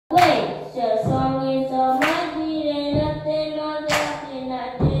Your song is almighty, and nothing more God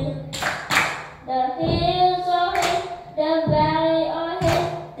cannot do. The hills are His, the valley are His,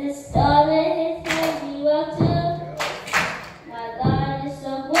 the stars in His hand you are too. My God is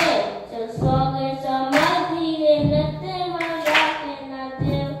so great, so strong and so mighty, and nothing more God cannot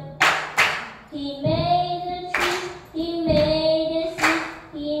do. He made the trees, He made the sea,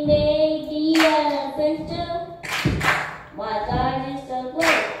 He made the elephants too. My God is so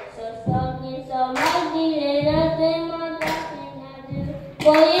great, so strong and so mighty, and nothing more God cannot do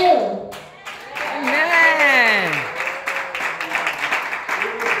for you. Amen.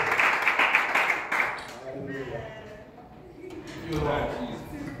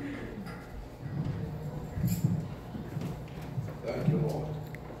 Thank you, Lord.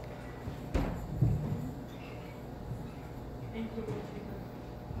 Thank you, Lord.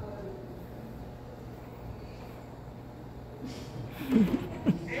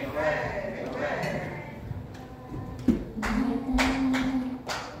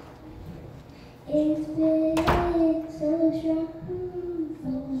 It's been so strong,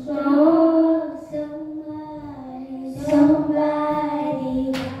 so mighty, so mighty,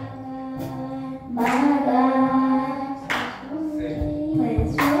 my God,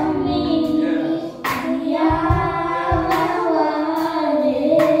 please for me, yeah, what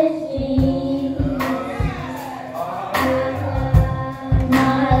is me,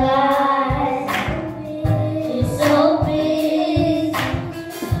 my God is so big.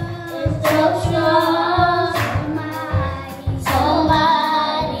 So strong, so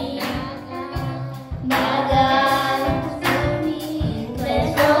mighty, my God, bless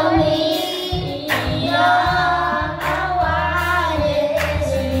for me, yeah, how wide is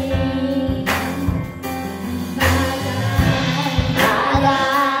He, my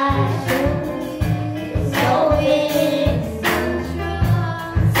God, so big,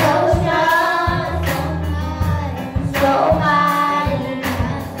 so strong, so mighty.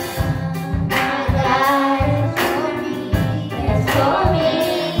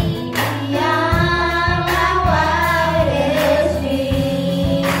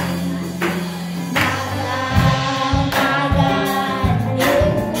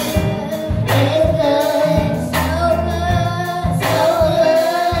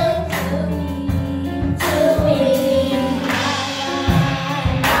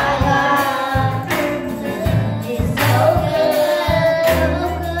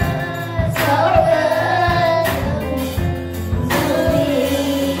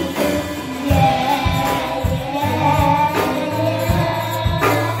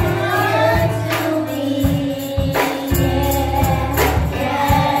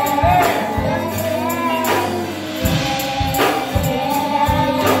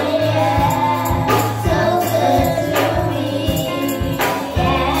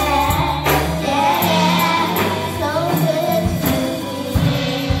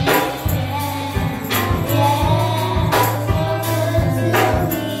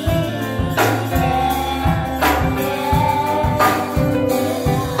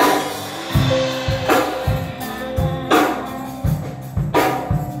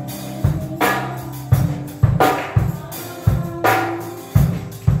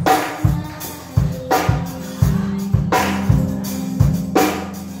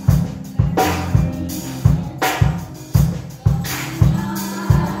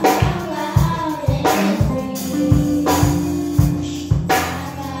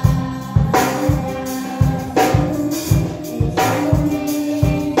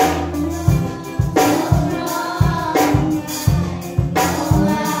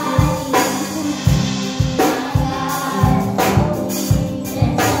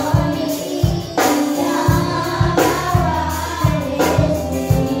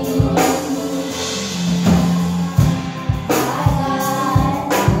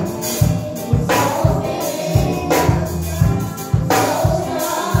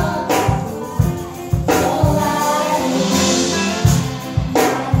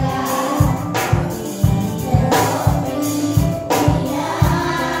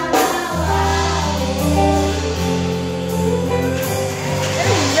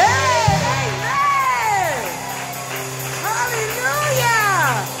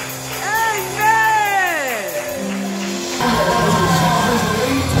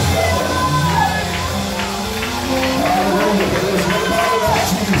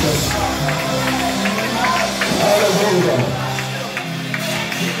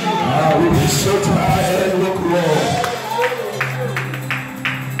 Sit high and look low.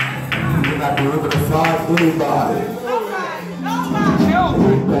 You're not be able to find anybody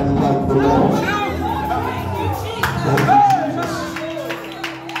who's been like the Lord. Thank you, Jesus.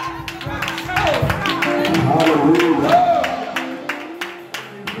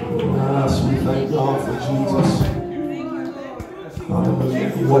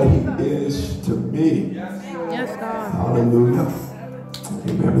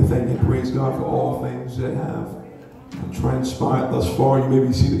 Amen. We thank and praise God for all things that have transpired thus far. You may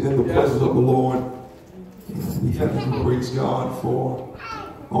be seated in the presence of the Lord. We thank and praise God for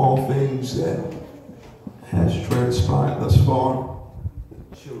all things that has transpired thus far.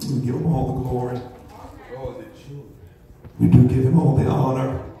 We give him all the glory. We do give him all the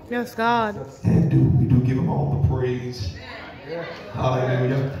honor. Yes, God. And we do give him all the praise.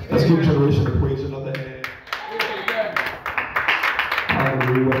 Hallelujah. Let's give generation to praise another hand.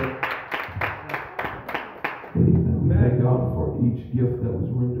 Hallelujah. Amen. We thank God for each gift that was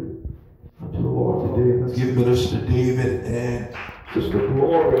rendered unto the Lord today. Let's give Minister David and Sister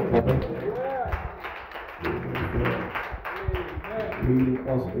Glory leading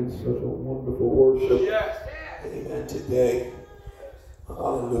us in such a wonderful worship. Amen. Today.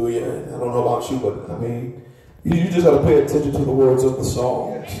 Hallelujah. And I don't know about you, but I mean, you just got to pay attention to the words of the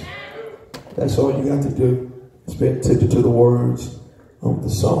songs. That's all you got to do. Is pay attention to the words of the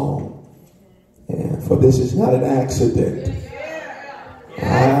song. And for this is not an accident. I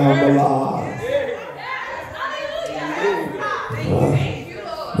am alive.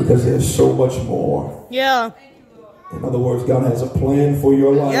 Because there's so much more. Yeah. In other words, God has a plan for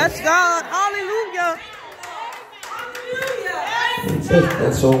your life. Yes, God. Hallelujah.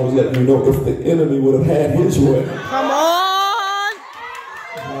 That song was letting you know if the enemy would have had his way. Come on.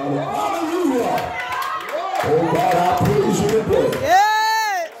 Hallelujah. Oh God, I praise you today.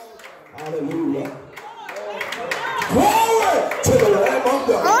 Yes. Hallelujah. Glory to the Lamb of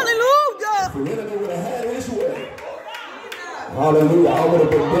God. Hallelujah. If the enemy would have had his way. Hallelujah. I would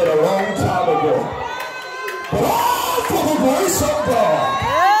have been dead a long time ago. But all for the grace of God.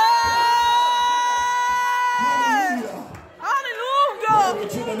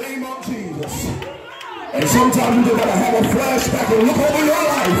 To the name of Jesus. And sometimes you just gotta have a flashback and look over your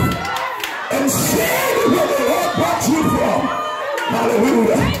life and see where the Lord brought you from.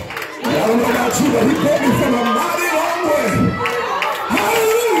 Hallelujah. I don't know about you, but he brought me from a mighty long way.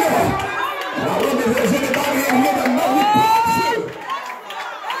 Hallelujah. And I wonder if there's anybody in here that know he brought you.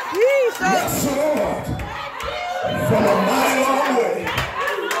 Jesus. Yes, Lord. From a mighty long way.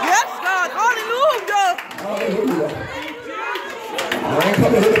 Yes, God. Hallelujah. Hallelujah. I ain't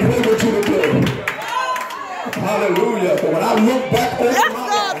coming here to play with you today. Hallelujah. But when I look back over yes, my God.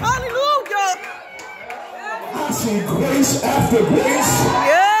 life, Hallelujah. I see grace after grace.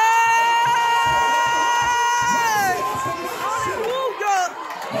 Yes. Hallelujah.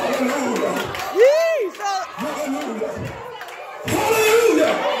 Hallelujah. Jesus. Hallelujah.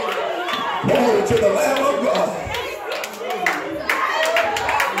 Hallelujah. Glory to the Lamb of God.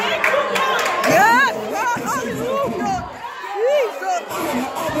 Yes, God. Hallelujah. I have an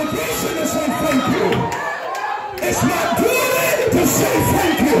obligation to say thank you. It's my duty to say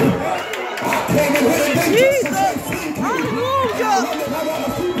thank you. I came in here today just to say thank you. Hallelujah. I got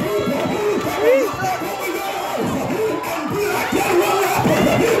a few people that will look back over your life and be like that one rapper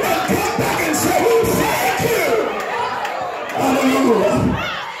and come back and say thank you. Hallelujah.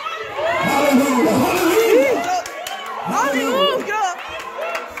 Hallelujah. Hallelujah. Hallelujah.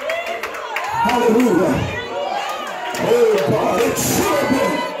 Hallelujah. Oh God, it should have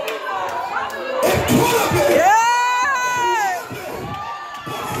been. It could have been. Yes.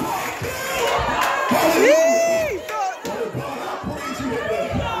 Hallelujah. Oh God, I praise you today.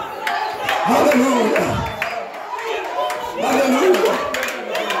 Hallelujah. Hallelujah.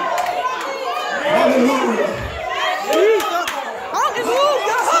 Hallelujah. Jesus.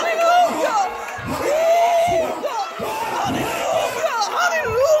 Hallelujah. Hallelujah.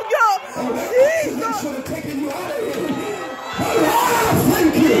 Hallelujah. They should have taken you out of here. But Lord,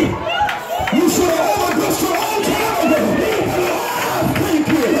 thank you. You should have overdosed a long time ago. But Lord, thank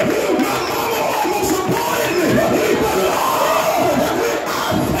you. My mama almost aborted me. But Lord, I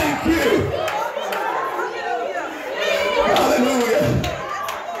thank you. Hallelujah.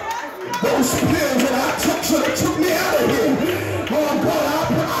 Those pills that I took should have took me out of here. Oh God,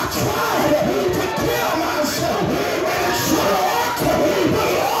 I tried to kill myself. And it should have worked. But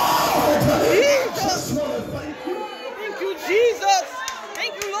Lord, I just want to thank you. Thank you, Jesus.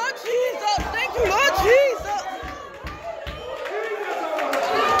 Thank you, Lord Jesus. Thank you, Lord Jesus.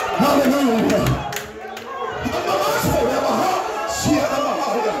 Hallelujah.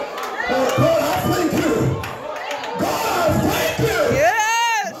 Oh God, I thank you. God, I thank you.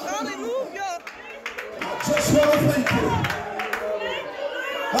 Yes. Hallelujah. I just want to thank you.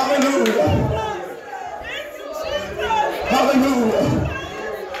 Hallelujah. Hallelujah.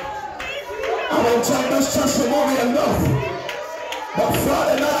 I don't tell this testimony enough. But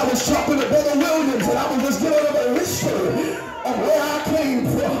Friday night I was talking to Brother Williams and I was just giving him a history of where I came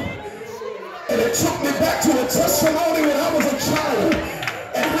from. And it took me back to a testimony when I was a child.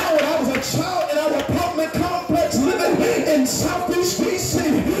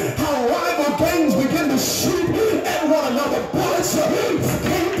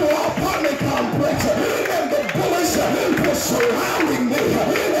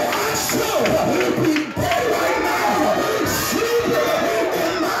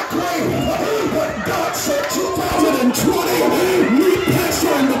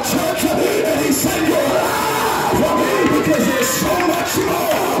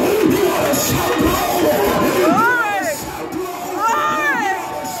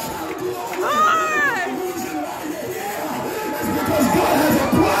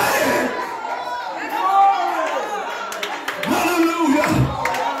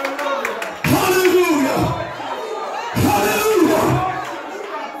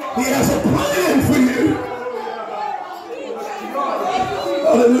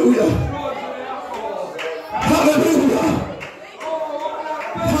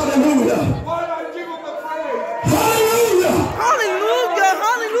 Hallelujah. Hallelujah. Hallelujah.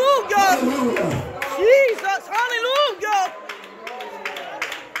 Hallelujah. Hallelujah. Jesus. Hallelujah.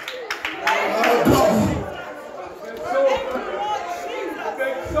 My God.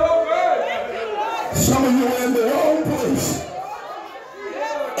 Some of you are in the wrong place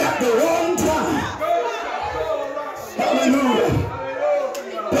at the wrong time. Hallelujah.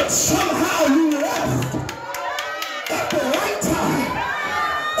 But somehow you left at the right time.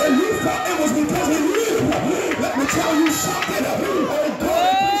 And you thought it was because of you. Let me tell you something. Oh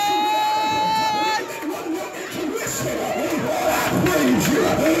God, it wasn't your intuition. Lord, I praise you.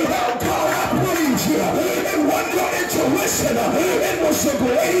 Oh God, I praise you. It wasn't your intuition. It was the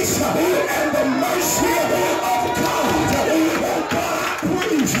grace and the mercy of God. Oh God, I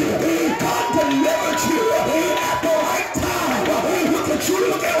praise you. God delivered you at the right time. Look at you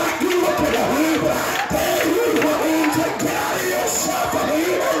looking like you looking. But I dare you to get out of yourself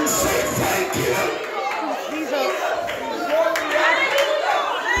and say thank you.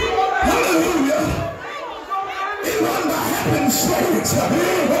 Hallelujah. It wasn't by happenstance. Oh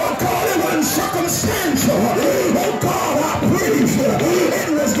God, it wasn't circumstantial. Oh God, I praise you. It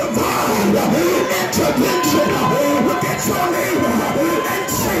was divine intervention. Look at your neighbor and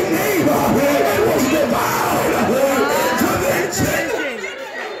say, neighbor, it was divine intervention.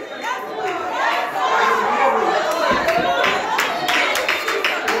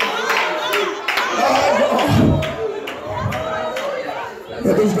 It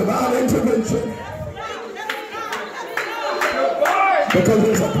was divine intervention. Because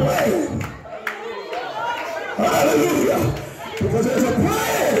there's a plan. Hallelujah. Because there's a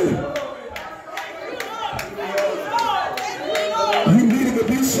plan. You needed to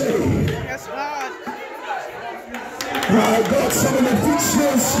be saved. Yes, God. My God, some of your feet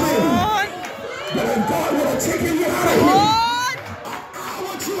still swim. But if God would have taken you out of here, I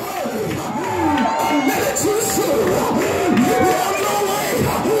want you home. A minute too soon. You'll be on your way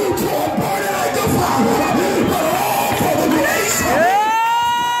to a party like the Father. But all for the grace of God.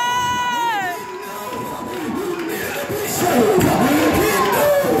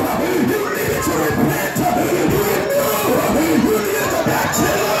 He knew you needed to repent. He knew you needed to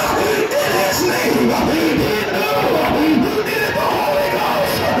baptize in His name. He knew you needed the Holy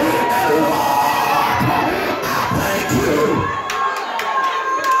Ghost. And Lord, I thank you.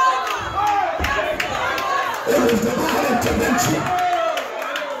 It was divine intervention.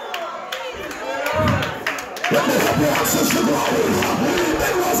 Let me help you out, Sister Glory.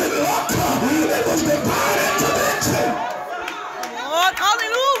 It wasn't luck. It was divine intervention. Lord,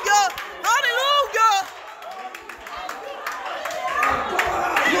 hallelujah. Hallelujah.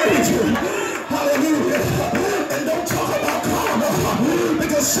 Praise you. Hallelujah. And don't talk about karma.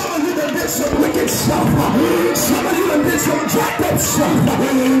 Because some of you done did some wicked stuff. Some of you done did some jacked up stuff.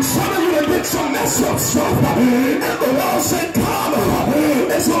 Some of you done did some messed up stuff. And the Lord said karma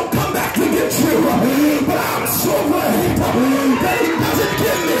is going to come back to get you. But I'm so glad that He doesn't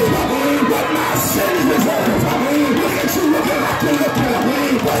give me what my sins deserve. Look at you looking like you're looking.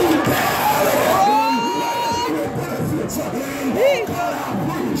 But He barely benefits. Oh God, I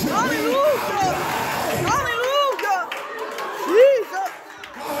praise you. Hallelujah. Hallelujah. Jesus.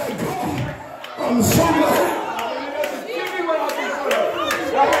 My God, I'm so glad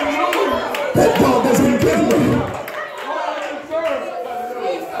that God doesn't give me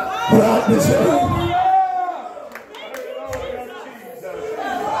what I deserve.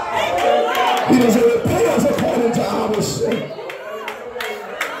 He doesn't repay us according to our sin,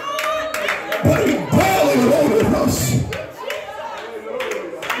 but He barely loaded us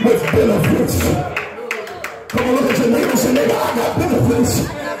with benefits. Come on, look at your neighbor and say, neighbor, I got benefits.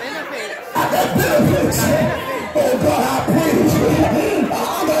 I got benefits. Oh God, I praise you. I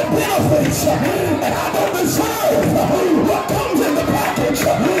got benefits. And I don't deserve what comes in the package.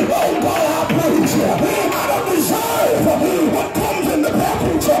 Oh God, I praise you. I don't deserve what comes in the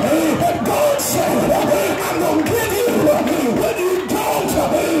package. But God said, I'm going to give you what you don't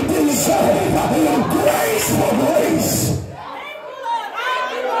deserve. Grace for grace.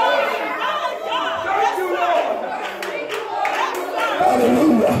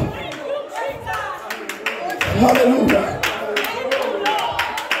 Hallelujah. Hallelujah.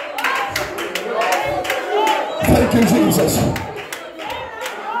 Thank you, Jesus.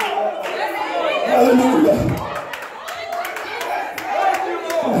 Hallelujah.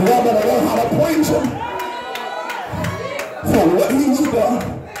 Y'all better learn how to praise Him for what He's done.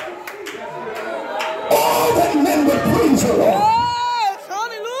 All that men would praise the Lord. Yes,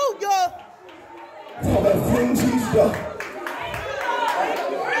 hallelujah. For the things He's done.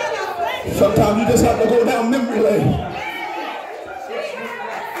 Sometimes you just have to go down memory lane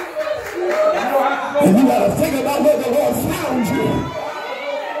And you got to think about where the Lord found you.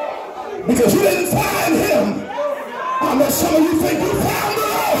 Because you didn't find him. I know some of you think you found the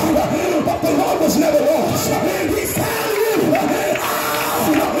Lord, but the Lord was never lost. He found you.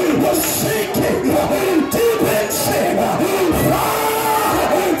 I was sinking deep in sin. Far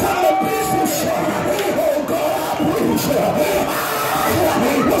from the peaceful shore. Oh God, I praise you. I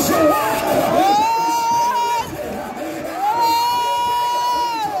was the one.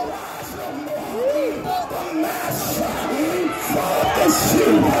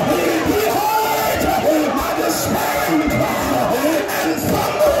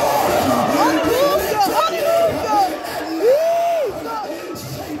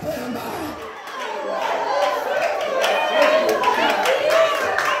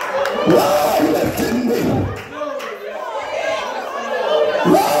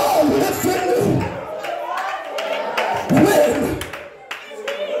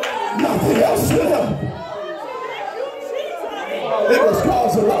 Nothing else will help. It was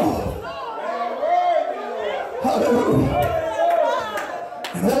God's love. Hallelujah.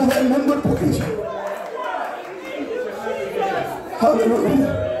 And all that men would praise you.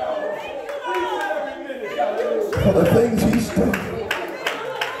 Hallelujah. For the things he's done.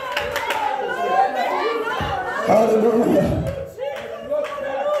 Hallelujah.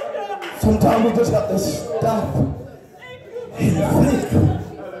 Sometimes we just have to stop and think.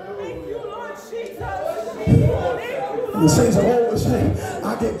 The saints have always said, I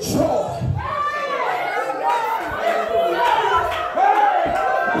get joy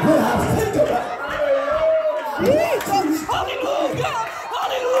when I think about it. Hallelujah!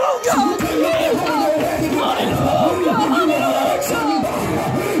 Hallelujah!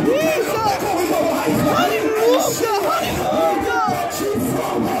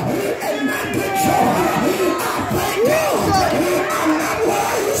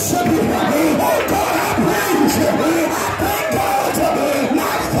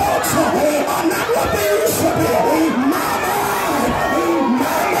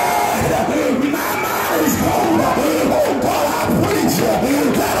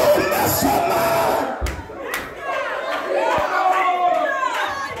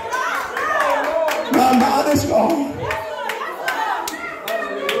 My mind is gone.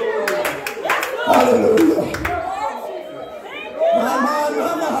 Hallelujah.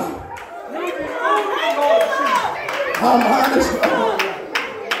 My mind is gone.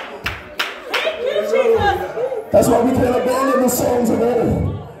 That's why we can't abandon the songs of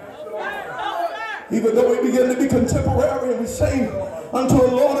old. Even though we begin to be contemporary and we sing unto the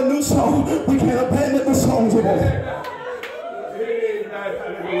Lord a new song, we can't abandon the songs of old.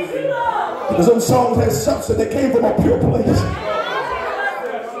 Because those songs had substance that came from a pure place.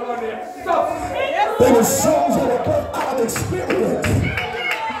 They were songs that were birthed out of experience.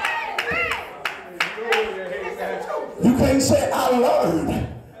 You can't say, I learned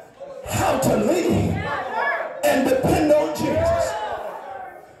how to lead and depend on Jesus.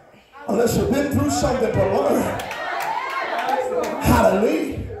 Unless you've been through something to learn how to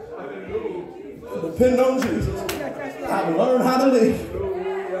lead and depend on Jesus. I've learned how to lead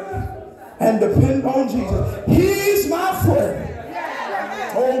and depend on Jesus. He's my friend.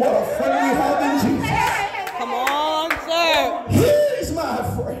 Oh, what a friend we have in Jesus. Come on, sir. He's my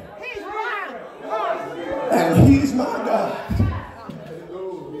friend. And he's my God.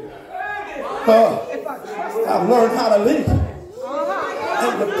 I've learned how to lead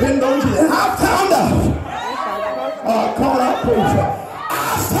and depend on Jesus. And I found out. God, I praise you. I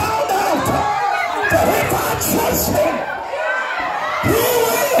found out that if I trust him,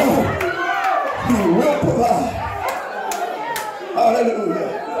 he will provide. Hallelujah.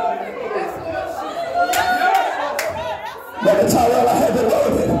 But the time I had to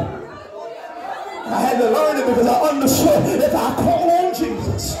learn it. I had to learn it because I understood if I call on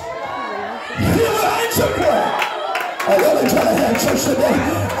Jesus, he will answer prayer. I really try to have church today.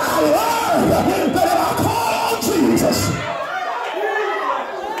 I learned that if I call on Jesus,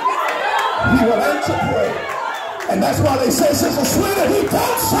 he will answer prayer. And that's why they say, Sister Sweeter, he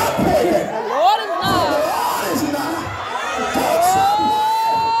don't stop praying. The Lord is not. The Lord is not. Don't stop praying.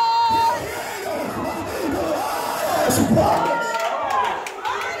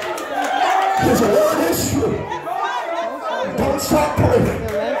 His word is true. Don't stop praying.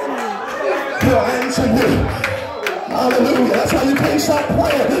 He'll answer you. Hallelujah. That's why you can't stop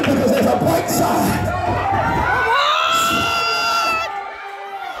praying, because there's a bright side.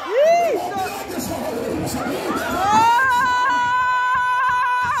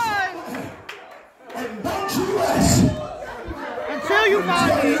 And don't you rest Until you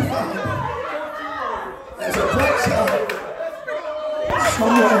find me. there's a bright side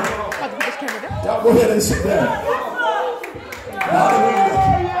somewhere. This camera down. Y'all go ahead and sit down. Hallelujah.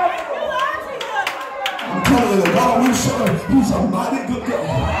 I'm telling you, the God we serve, he's a mighty good God.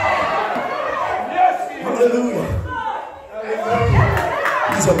 Hallelujah.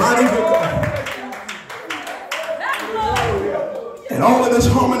 He's a mighty good God. And all of this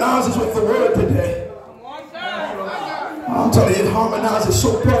harmonizes with the word today. I'm telling you, it harmonizes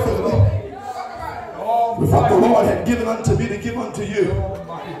so perfectly with what the Lord had given unto me to give unto you.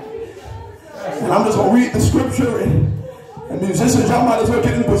 And I'm just going to read the scripture, and musicians, y'all might as well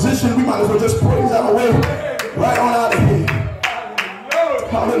get in position. We might as well just praise our way right on out of here.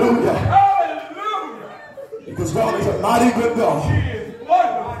 Hallelujah. Because God is a mighty good God.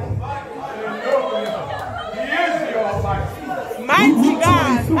 Mighty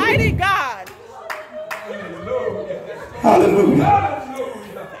God, mighty God. Hallelujah.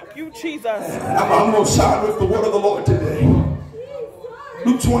 Thank you, Jesus. I'm going to side with the word of the Lord today.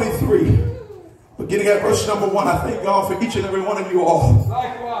 Luke 23, beginning at verse number 1. I thank God for each and every one of you all.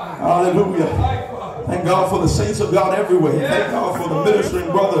 Hallelujah. Thank God for the saints of God everywhere. Thank God for the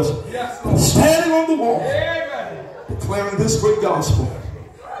ministering brothers standing on the wall, declaring this great gospel.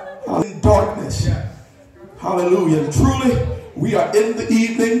 In darkness. Hallelujah. And truly, we are in the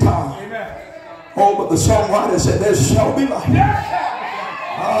evening time. Oh, but the songwriter said, there shall be light.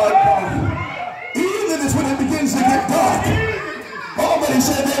 Evening is when it begins to get dark. Oh, but he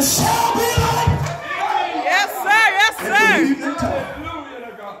said, there shall be light. Yes, sir. Yes, sir. In the evening time.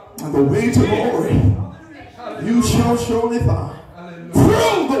 And the way to glory, you shall surely find.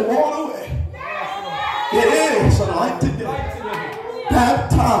 Through the waterway. It is a light today.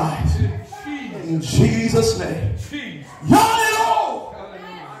 Baptized in Jesus' name. Y'all know.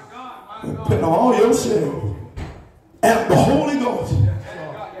 Repent of all your sin. And the Holy Ghost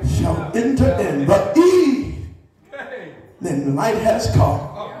shall enter in. But Eve, then light has come.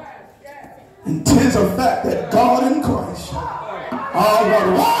 And 'tis a fact that God in Christ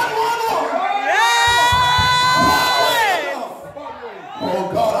are one.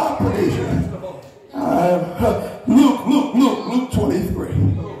 Oh God, I praise you. Luke 23.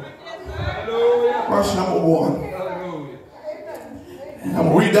 Verse number 1. And I'm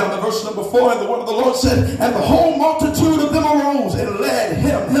going to read down to verse number 4. And the word of the Lord said, and the whole multitude of them arose and led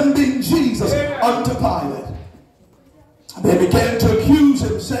him being Jesus, unto Pilate. They began to accuse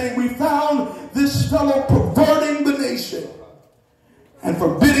him, saying, we found this fellow perverting the nation and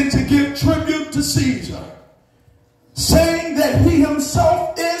forbidding to give tribute to Caesar, saying that he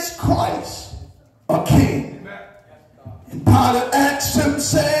himself is Christ, a king. And Pilate asked him,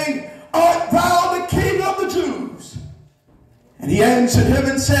 saying, art thou the king of the Jews? And he answered him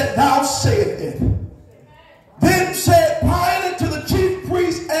and said, thou sayest it. Then said Pilate to the chief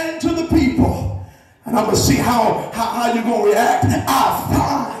priests and to the people, and I'm going to see how you're going to react. I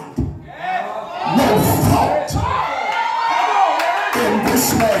find no fault in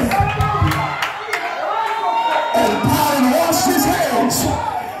this man. And Pilate washed his hands.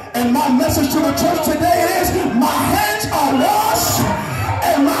 And my message to the church today is, my hands are washed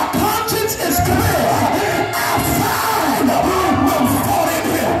and my conscience is clear. I find no fault in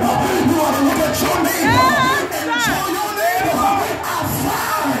him. You want to look at your neighbor and tell your neighbor, I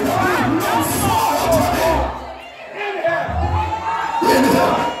find no fault in him.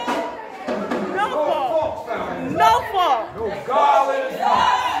 No fault. No fault. No God in his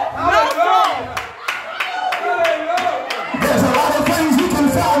heart. No fault. There's a lot of things you can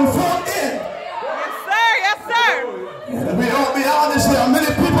find fault in. Yes, sir. Yes, sir. And to be honest, there are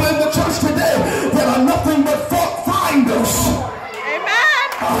many people in the church today that are nothing but fault finders. Amen.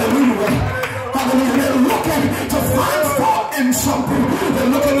 Hallelujah. Hallelujah. They're looking to find fault in something.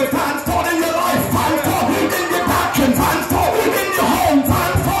 They're looking to find fault in your life, find fault in your doctrine, find fault in your home,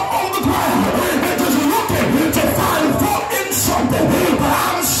 find fault on the ground. They're just looking to find fault in something. But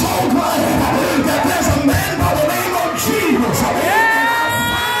I'm so glad that there's a man by the name of Jesus.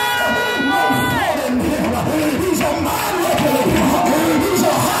 He's a mind regulator. He's a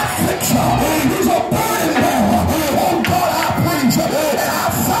hot fixer. He's a burning bearer. Oh God, I praise you. And I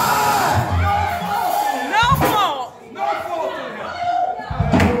find No fault. No fault in him.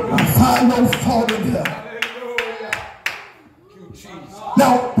 I find no fault in him. You Jesus.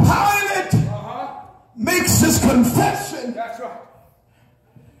 Now Pilate makes his confession That's right.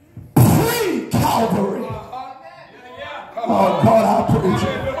 pre-Calvary. Oh God, I praise you.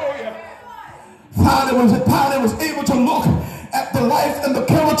 Pilate was able to look at the life and the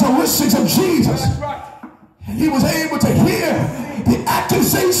characteristics of Jesus. That's right. And he was able to hear the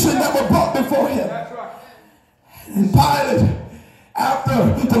accusation that were brought before him. That's right. And Pilate,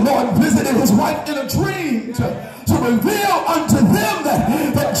 after the Lord visited his wife in a dream to reveal unto them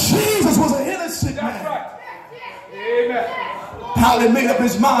that Jesus was an innocent highly made up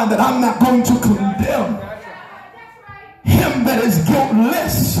his mind that I'm not going to condemn him that is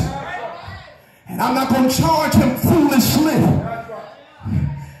guiltless. And I'm not going to charge him foolishly.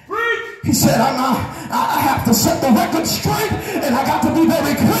 He said, I have to set the record straight, and I got to be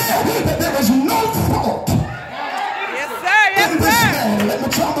very clear that there is no fault in this man. Let me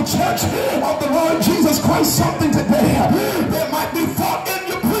tell the church of the Lord Jesus Christ something today. There might be fault in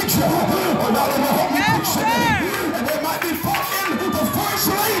your preacher, or not in the home you preach today. And there might be fault in the first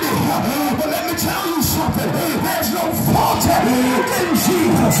lady. But let me tell you something. There's no fault in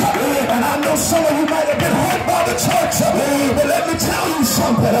Jesus. And I know some of you might have been hurt by the church. But let me tell you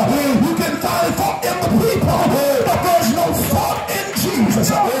something. You can find fault in the people, but there's no fault in Jesus.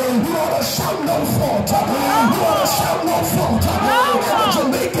 You ought to shout no fault. You ought to shout no fault. The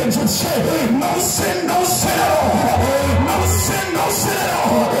Jamaicans would say, no sin at all. No sin at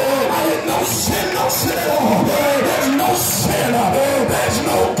all. No sin at all. There's no sin. There's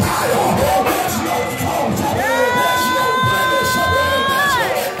no guile. There's no fault. There's no blemish. There's no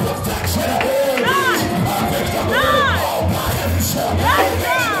imperfection. He's perfect. All by himself. There's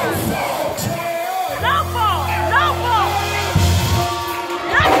no fault. No fault. No fault.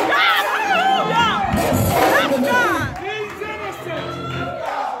 Yes, God. Hallelujah. Yes, God. He's innocent.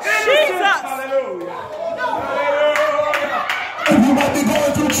 Jesus. Hallelujah. And you might be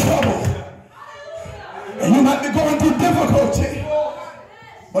going through trouble. And you might be going through difficulty.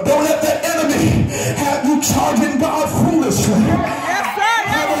 But don't let that enemy have you charging God foolishly. Yes, sir.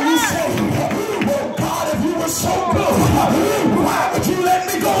 How will you say, well, God, if you were so good, why would you let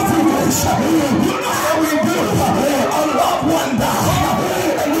me go through this? You know how we do. A loved one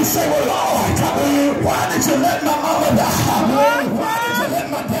died. And we say, well, Lord, why did you let my mama die? Why did you let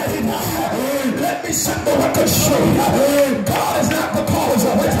my daddy die? Let me set the record straight. God is not the cause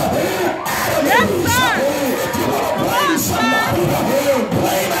of it. Adam is. If you want to blame somebody,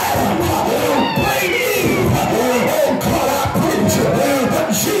 blame Adam. Blame Eve. Oh, God, I praise you. But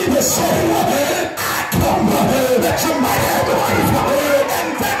Jesus said, I come that you might have life and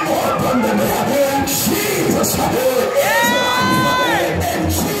that more abundantly. Jesus is life. And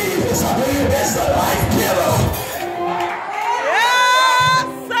Jesus is the life giver. Yes,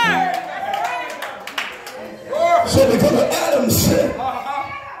 sir. So because of Adam's sin,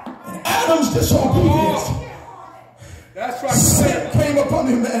 Adam's disobedience, That's right. sin came upon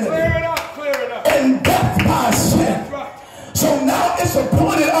humanity. Clear it up. Clear it up. And death by sin. That's right. So now it's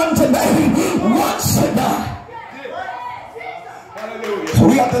appointed unto man once to die. Hallelujah. So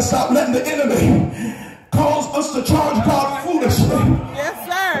we have to stop letting the enemy cause us to charge God foolishly. Yes,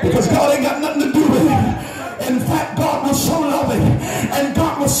 sir. Because God ain't got nothing to do with it. In fact, God was so loving, and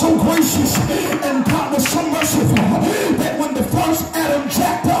God was so gracious, and God was so merciful, that when the first Adam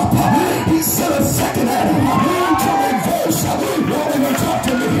jacked up, he sent a second Adam to reverse. Lord, even talk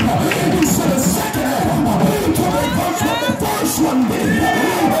to me. He sent a second Adam to reverse what the first one did.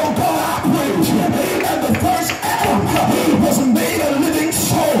 Oh God, I praise you. And the first Adam was made a living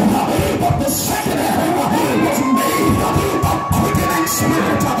soul, but the second Adam was made a quickening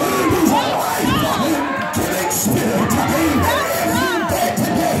spirit. He's alive. Spirit. And if you dead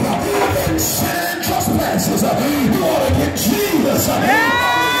today in sin and trespasses, you ought to get Jesus on the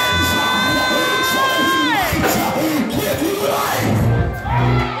inside so that he might give you life.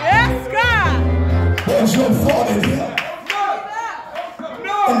 Yes, God. There's no fault in him.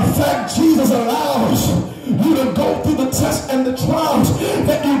 In fact, Jesus allows you to go through the tests and the trials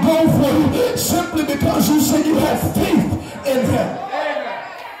that you go through simply because you say you have faith in him.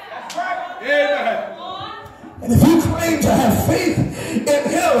 Amen. And if you claim to have faith in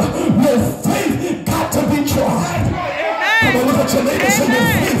him, your faith got to be tried. Come on, look at your neighbor and say your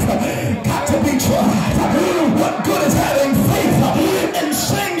faith got to be tried. What good is having faith and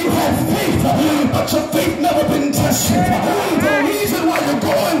saying you have faith, but your faith never been tested? The reason why you're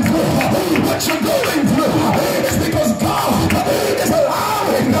going through what you're going through is because God is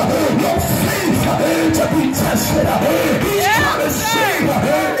allowing your faith to be tested. He's trying to see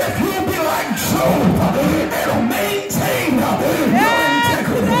if you'll be like Job and maintain your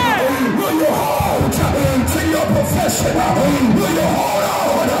integrity. Will you hold to your profession? Will you hold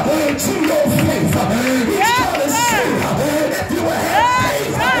on to your faith? He's trying to see if you will have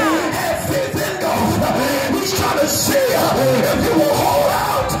faith in God. He's trying to see if you will hold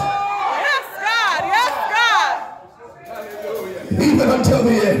out. Yes, God. Yes, God. Even until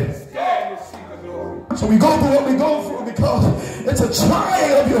the end. So we go through what we go through because it's a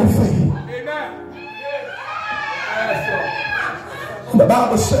trying of your faith. The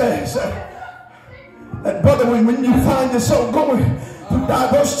Bible says that, brother, when you find yourself going through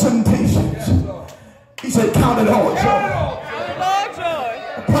diverse temptations, he said, count it all joy.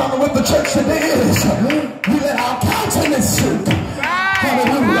 with the church today is we let our countenance sink.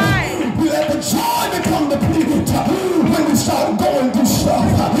 Hallelujah. We let the joy become depleted when we start going through stuff.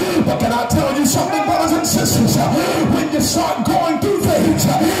 But can I tell you something, brothers and sisters? When you start going through things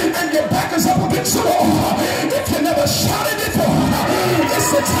and your back is up against the wall, if you never shouted before,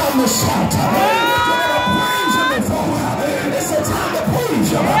 it's the time to shout. If you never praised him before, it's the time to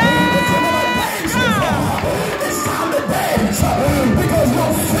praise him. If you never danced before, it's time to dance. Because your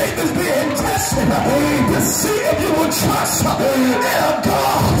faith is being tested to see if you will trust in a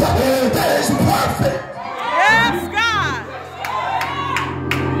God that is perfect. Yes, God.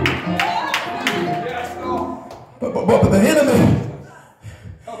 But the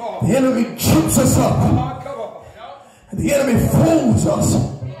enemy trips us up. And the enemy fools us.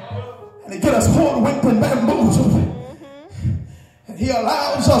 And he gets us hoodwinked and bamboozled. And he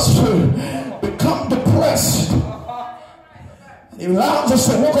allows us to become depressed. He allows us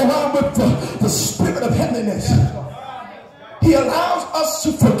to walk around with the spirit of heaviness. He allows us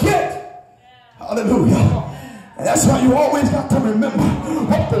to forget. Hallelujah. And that's why you always got to remember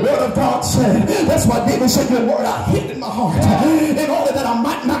what the word of God said. That's why David said, your word I hid in my heart in order that I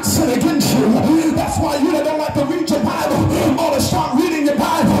might not sin against you. That's why you that don't like to read your Bible ought to start reading your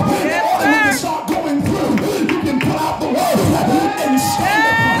Bible. In order when you start going through, you can pull out the word and stand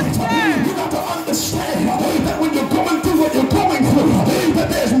upon it. You got to understand that when you're going through what you're going through, that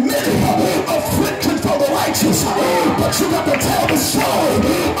there's many afflictions for the righteous. But you got to tell the story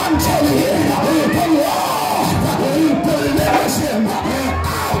until the end. The Lord delivers him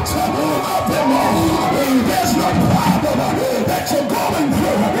out of them all. There's no problem that you're going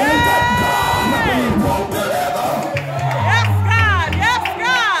through that God won't deliver. Yes, God. Yes,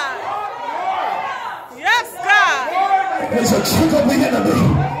 God. Yes, God. There's a trick of the enemy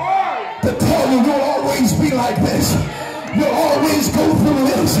to tell you you'll always be like this. You'll always go through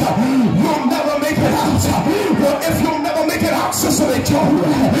this. You'll never make it out. Well, if you'll never make it out, Sister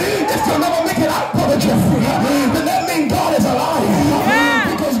Victoria, if you'll never make it out, Brother Jeffrey, then that means God is a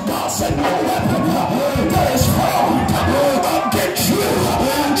liar. Because God said no weapon that is formed against you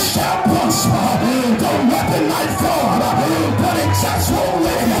shall prosper. The weapon might fall, but it just won't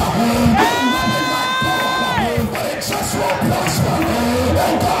win. The weapon might fall, but it just won't prosper.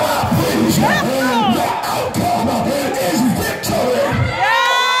 Oh God, I praise you. Your outcome is victory.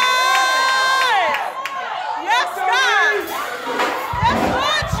 Yes, God. Yes,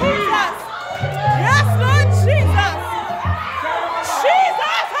 Lord Jesus. Yes, Lord Jesus.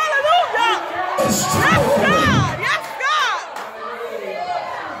 Jesus, hallelujah. It's Yes, temporary. God. Yes, God.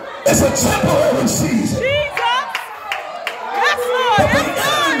 It's a temporary season. Jesus. Yes, Lord. Yes,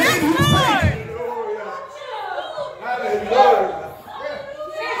 Lord. Yes, Lord.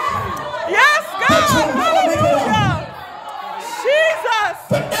 Yes, God. Hallelujah. Jesus.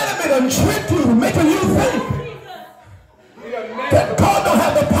 The enemy done tricked you, making you think that God don't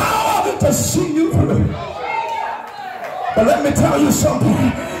have the power to see you through. But let me tell you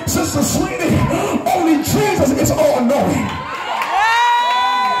something, Sister Sweetie, only Jesus is all-knowing.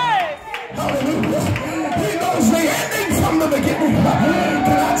 Hallelujah. He knows the ending from the beginning.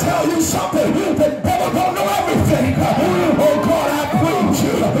 Can I tell you something? The devil don't know everything. Oh God, I praise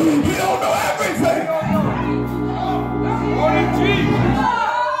you. He don't know everything. Only Jesus.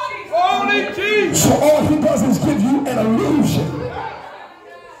 Only Jesus. So all he does is give you an illusion.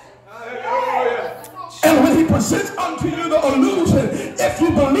 And when he presents unto you the illusion, if you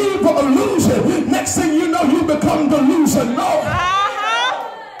believe the illusion, next thing you know, you become delusional.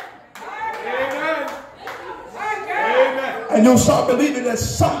 And you'll start believing there's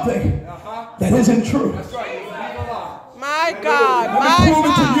something that isn't true. My God. Let me prove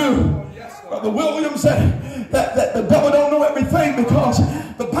it to you. Brother William said that the devil don't know everything, because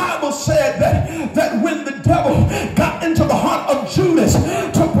the Bible said that when the devil got into the heart of Judas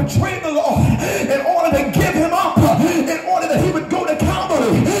to betray the Lord in order to give him up, in order that he would go to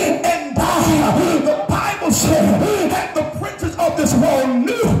Calvary and die, the Bible said that the princes of this world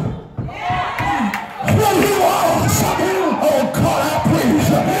knew who he was. Oh God, I praise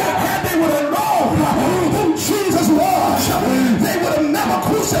you. And they would have known who Jesus was, they would have never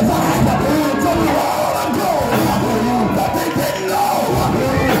crucified the Lord of glory. But they didn't know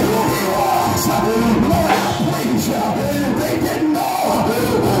who he was. Lord, I praise you. They didn't know who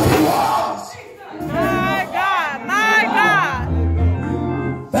he was. My God. My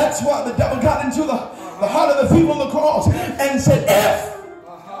God. That's why the devil got into the heart of the people on the cross and said,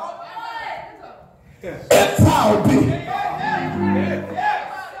 if thou be,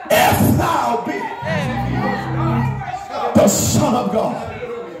 the Son of God,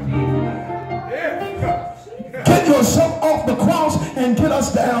 get yourself off the cross and get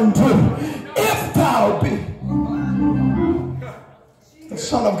us down to, if thou be the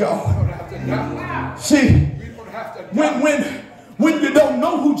Son of God. See, when you don't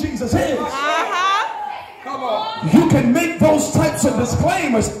know who Jesus is, you can make those types of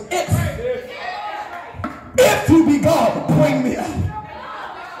disclaimers. If you be God, bring me out.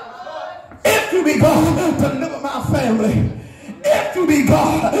 If you be God, deliver my family. If you be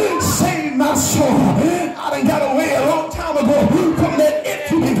God, save my soul. I done got away a long time ago from that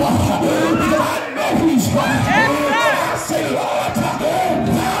if you be God, because I know he's God. And I say, Lord, thou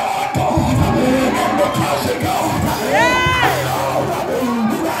art God, and because you're God,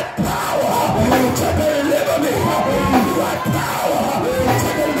 you got power to deliver me. You got power to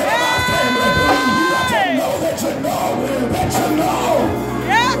deliver my family. You got to know that you know that you know.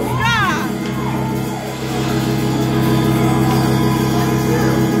 Yes, God.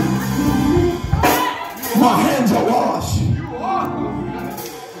 My hands are washed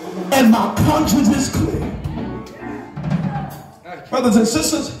and my conscience is clear. Brothers and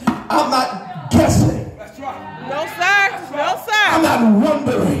sisters, I'm not guessing. No, sir. No, sir. I'm not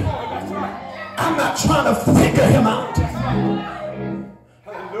wondering. I'm not trying to figure him out.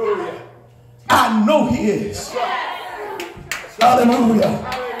 I know he is. Hallelujah.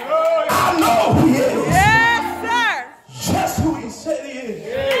 I know he is. Yes, sir. Just who he said he is.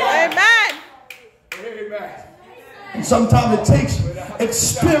 Amen. And sometimes it takes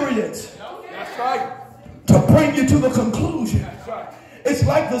experience to bring you to the conclusion. It's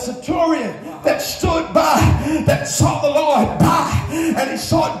like the centurion that stood by, that saw the Lord die, and he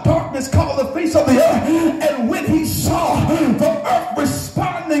saw darkness cover the face of the earth. And when he saw the earth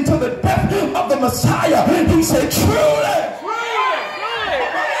responding to the death of the Messiah, he said, truly,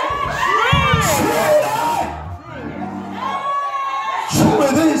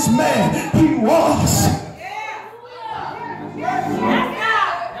 this man, he was.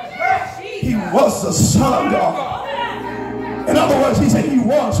 He was the Son of God. In other words, he said he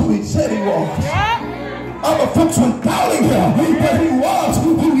was who he said he was. Other folks were doubting him, but he was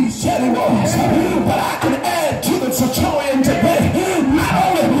who he said he was. But I can add to the centurion today, not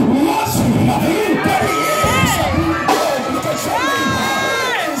only was he, but he is. Look at somebody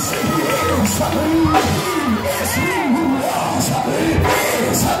and say he is. He is who was.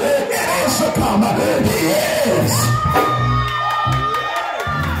 It is to come. It is.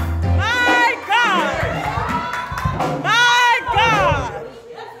 My God. My God.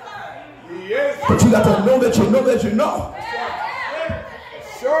 But you got to know that you know that you know.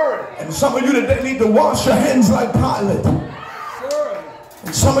 Sure. And some of you today need to wash your hands like Pilate.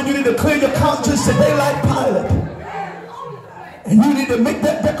 And some of you need to clear your conscience today like Pilate. And you need to make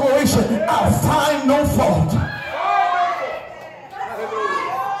that declaration, I find no fault.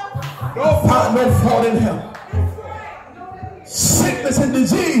 I find no fault in him. Sickness and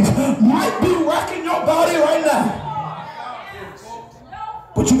disease might be racking your body right now.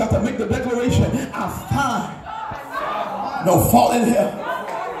 But you got to make the declaration, I find no fault in him.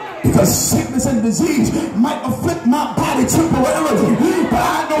 Because sickness and disease might afflict my body temporarily, but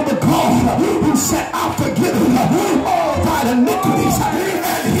I know the God who said, I'll forgive all thy iniquities and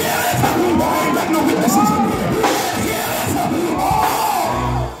heal it. I ain't got no witnesses in here.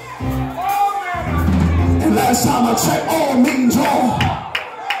 And last time I checked, all means all.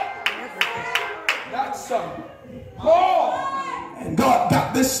 That's some more. And God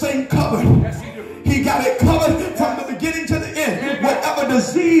got this thing covered. Yes, he do. He got it covered from the beginning to the end. Whatever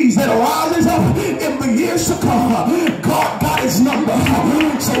disease that arises up in the years to come, God got his number.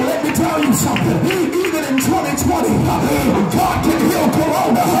 So let me tell you something. Even in 2020, God can heal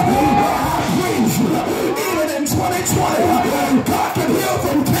corona. I praise you. Even in 2020, God can heal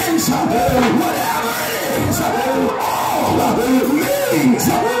from cancer. Whatever it is, all means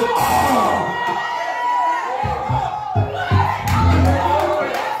all.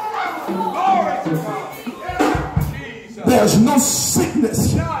 There's no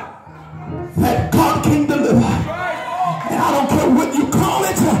sickness that God can deliver. And I don't care what you call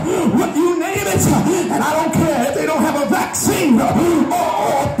it, what you name it, and I don't care if they don't have a vaccine or a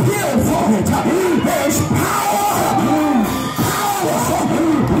pill for it. There's power,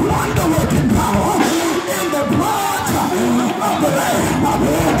 wonder-working power in the blood of the Lamb.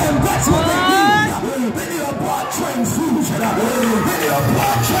 And that's what they need. They need a blood transfusion. They need a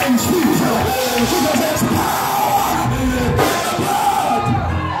blood transfusion because there's power.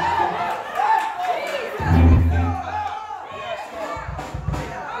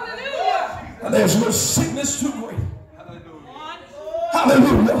 There's no sickness too great.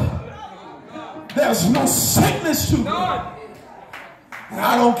 Hallelujah. There's no sickness too great. And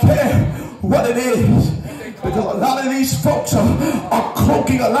I don't care what it is. Because a lot of these folks are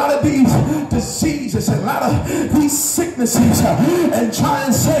cloaking a lot of these diseases and a lot of these sicknesses and trying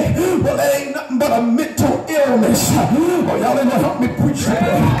to say, well, that ain't nothing but a mental illness. Oh, y'all ain't gonna help me preach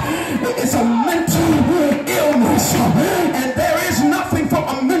today. It's a mental illness, and there is nothing for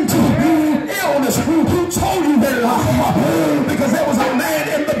a mental illness. Who told you that lie? Because there was a man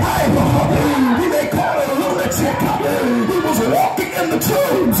in the Bible who they call a lunatic. He was walking in the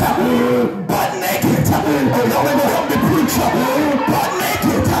tombs, butt naked. Oh, y'all ain't gonna help me preach. Butt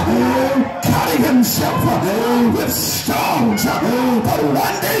naked, cutting himself with stones. But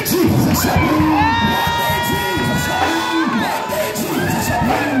one day Jesus,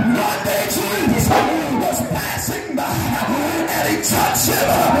 was passing by and he touched him.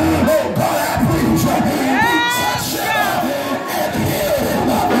 Oh God, I preach. He touched him and healed him.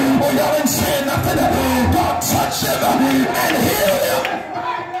 Oh, y'all ain't saying nothing. God touched him and healed him.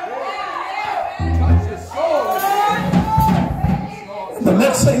 The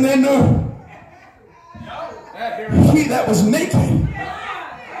next thing they knew, he that was naked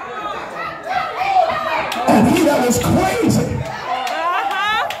and he that was crazy,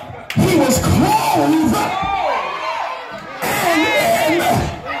 he was clothed and in.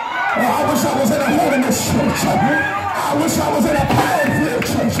 Oh, I wish I was in a holiness church. I wish I was in a power-filled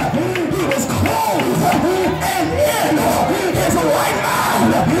church. He was clothed and in his right mind.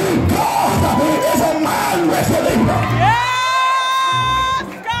 God is a mind regulator.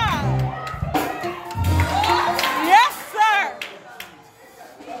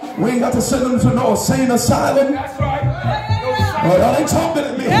 We ain't got to send them to no insane asylum. That's right. Oh, y'all ain't talking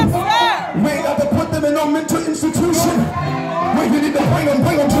to me. Yes, sir. We ain't got to put them in no mental institution. Where you need to bring them to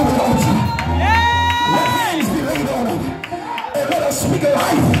the altar. Let hands be laid on them. And let us speak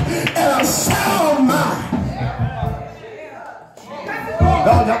life and a sound mind.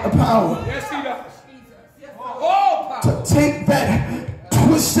 God got the power. Yes, he does. All power. To take that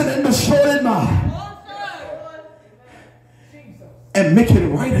twisted and distorted mind and make it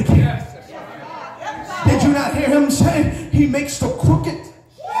right again. Did you not hear him say he makes the crooked?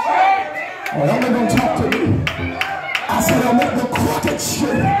 Oh, y'all ain't gonna talk to me. I said I'll make the crooked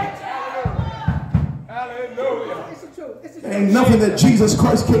straight. Hallelujah. Ain't nothing that Jesus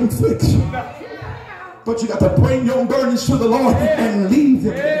Christ can't fix. But you got to bring your burdens to the Lord and leave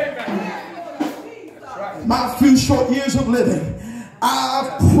them there. My few short years of living,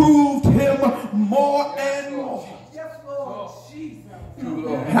 I've proved him more and more.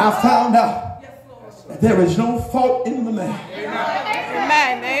 And I found out that there is no fault in the man.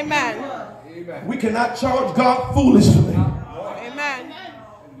 Amen. Amen. We cannot charge God foolishly. Amen.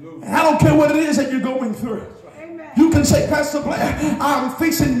 And I don't care what it is that you're going through. You can say, Pastor Blair, I'm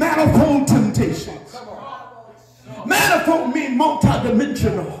facing manifold temptations. Manifold mean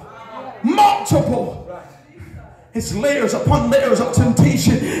multidimensional, multiple. It's layers upon layers of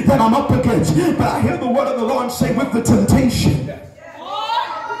temptation that I'm up against. But I hear the word of the Lord say, with the temptation.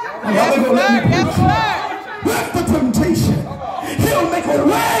 Yes, sir. With the temptation, he'll make a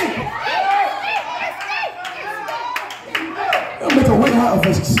way. He'll make a way out of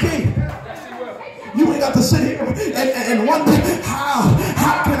escape. You ain't got to sit here and wonder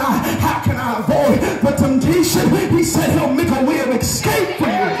how can I avoid the temptation. He said he'll make a way of escape for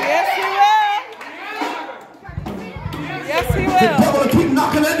you. Yes, he will. The devil will keep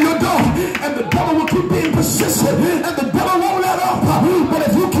knocking at your door, and the devil will keep being persistent, and the devil won't let up. But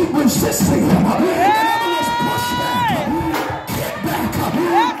if you keep resisting him, in other words, push back, get back,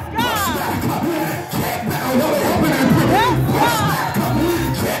 push back, get back. Push back,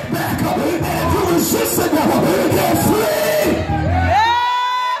 get back, and if you resist the devil, he'll flee.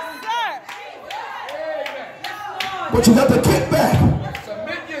 But you got to get back.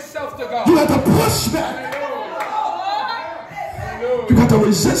 Submit yourself to God. You got to push back. You got to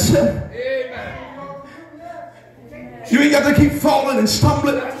resist him. Amen. You ain't got to keep falling and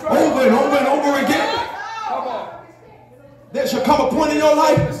stumbling over and over and over again. Come on. There shall come a point in your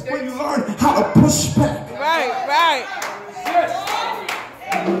life when you learn how to push back. Right. Yes.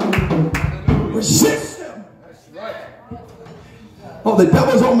 Resist him. That's right. Oh, the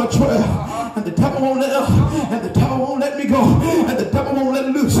devil's on my trail, and the devil won't let me go, and the devil won't let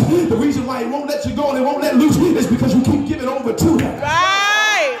loose. The reason why he won't let you go and he won't let loose is because you keep giving over to him.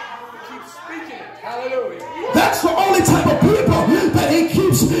 Right. Keep speaking it. Hallelujah. That's the only type of people that he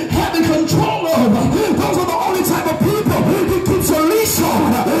keeps having control over. Those are the only type of people he keeps a leash on,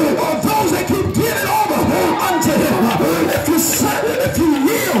 or those that keep giving over unto him. If you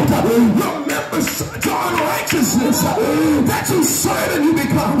yield your members to unrighteousness, that you serve and you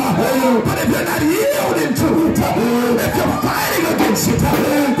become. But if you're not yielding to it, if you're fighting against it,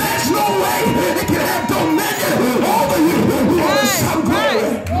 there's no way it can have dominion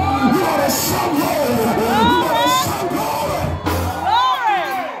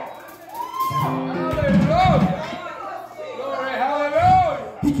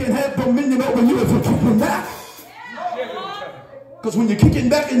Because when you're kicking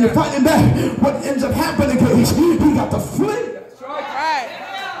back and you're fighting back, what ends up happening is he got to flee. That's right.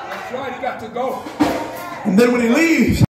 That's right. You got to go. And then when he leaves,